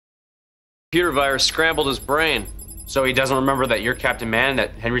Computer virus scrambled his brain. So he doesn't remember that you're Captain Man and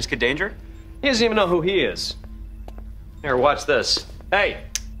that Henry's Kid Danger? He doesn't even know who he is. Here, watch this. Hey,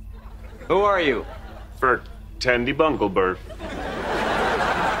 who are you? For Tandy Bunglebird.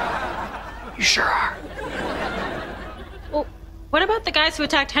 You sure are. Well, what about the guys who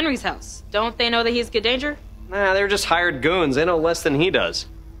attacked Henry's house? Don't they know that he's Kid Danger? Nah, they're just hired goons. They know less than he does.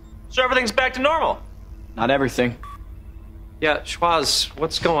 So everything's back to normal. Not everything. Yeah, Schwaz,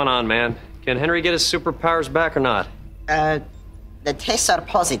 what's going on, man? Can Henry get his superpowers back or not? The tests are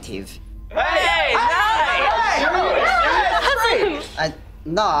positive. Hey, nice!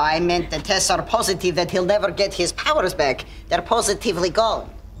 No, I meant the tests are positive that he'll never get his powers back. They're positively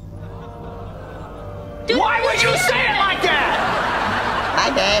gone. Why would you say it like that? My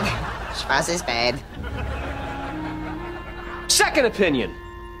bad. Schwaz is bad. Second opinion.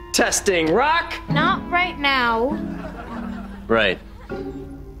 Testing rock. Not right now. Right.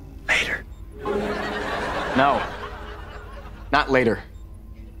 Later. No. Not later.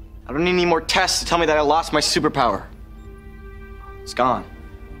 I don't need any more tests to tell me that I lost my superpower. It's gone.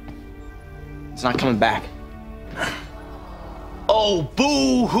 It's not coming back. Oh,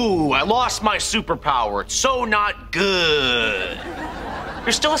 boo-hoo! I lost my superpower. It's so not good.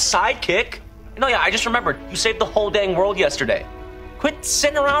 You're still a sidekick. No, yeah, I just remembered. You saved the whole dang world yesterday. Quit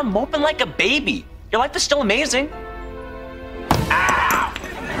sitting around moping like a baby. Your life is still amazing. Ow!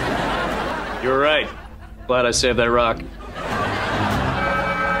 You're right. Glad I saved that rock.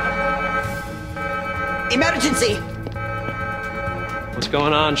 Emergency! What's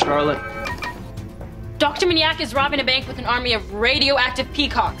going on, Charlotte? Dr. Maniac is robbing a bank with an army of radioactive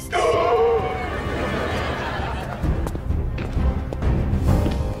peacocks. So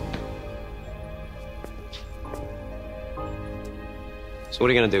what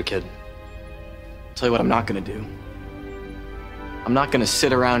are you gonna do, kid? I'll tell you what I'm not gonna do. I'm not gonna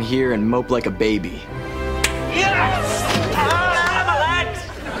sit around here and mope like a baby. Yes!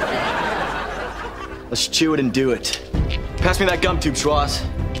 Let's chew it and do it. Pass me that gum tube, Schwaz.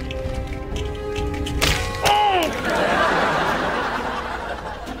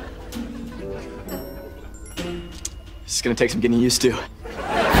 This is gonna take some getting used to.